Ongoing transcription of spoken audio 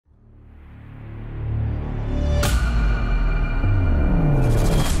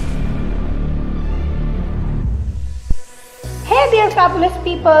fabulous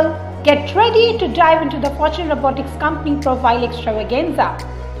people, get ready to dive into the Fortune Robotics Company profile extravaganza.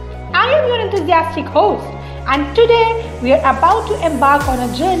 I am your enthusiastic host, and today we are about to embark on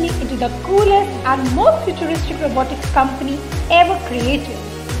a journey into the coolest and most futuristic robotics company ever created.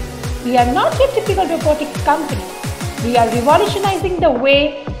 We are not your typical robotics company. We are revolutionizing the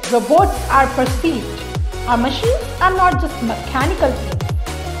way robots are perceived. Our machines are not just mechanical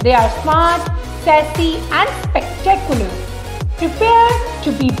things. They are smart, sassy and spectacular. Prepare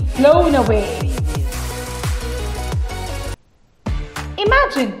to be blown away.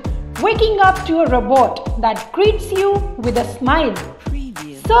 Imagine waking up to a robot that greets you with a smile,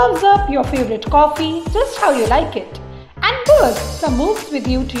 serves up your favorite coffee just how you like it, and does some moves with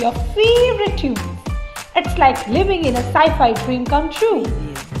you to your favorite tunes. It's like living in a sci-fi dream come true.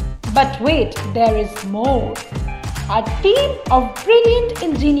 But wait, there is more. Our team of brilliant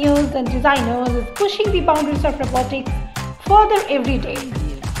engineers and designers is pushing the boundaries of robotics further every day.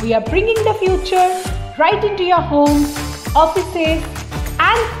 We are bringing the future right into your homes, offices,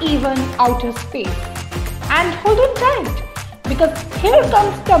 and even outer space. And hold on tight, because here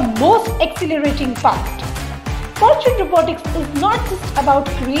comes the most exhilarating part. Fortune Robotics is not just about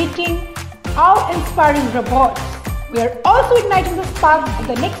creating awe-inspiring robots. We are also igniting the spark of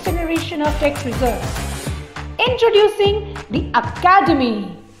the next generation of tech research. Introducing the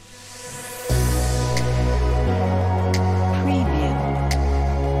Academy.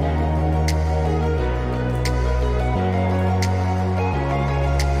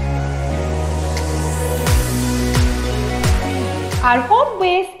 Our home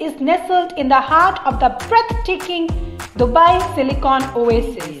base is nestled in the heart of the breathtaking Dubai Silicon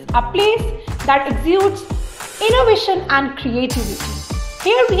Oasis, a place that exudes innovation and creativity.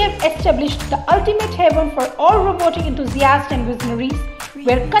 Here we have established the ultimate heaven for all robotic enthusiasts and visionaries,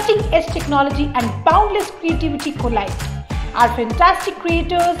 where cutting-edge technology and boundless creativity collide. Our fantastic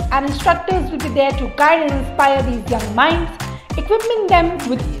creators and instructors will be there to guide and inspire these young minds, equipping them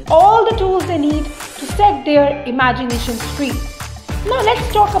with all the tools they need to set their imaginations free. Now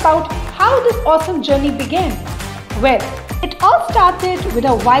let's talk about how this awesome journey began. Well, it all started with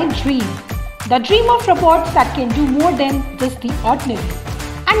a wild dream. The dream of robots that can do more than just the ordinary.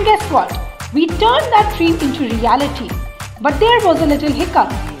 And guess what? We turned that dream into reality. But there was a little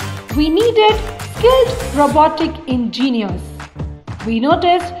hiccup. We needed skilled robotic engineers. We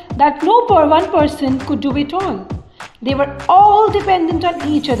noticed that no one person could do it all. They were all dependent on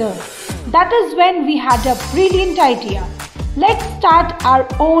each other. That is when we had a brilliant idea. Let's start our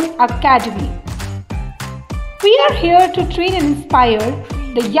own academy. We are here to train and inspire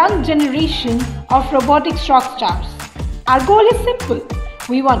the young generation of robotics rock stars. Our goal is simple.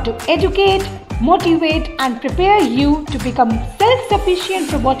 We want to educate, motivate and prepare you to become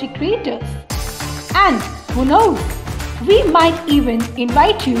self-sufficient robotic creators. And who knows, we might even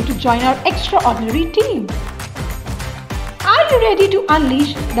invite you to join our extraordinary team. Are you ready to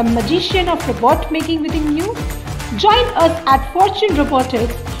unleash the magician of robot making within you? Join us at Fortune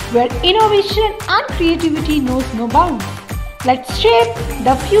Robotics, where innovation and creativity knows no bounds. Let's shape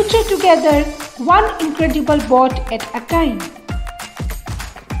the future together, one incredible bot at a time.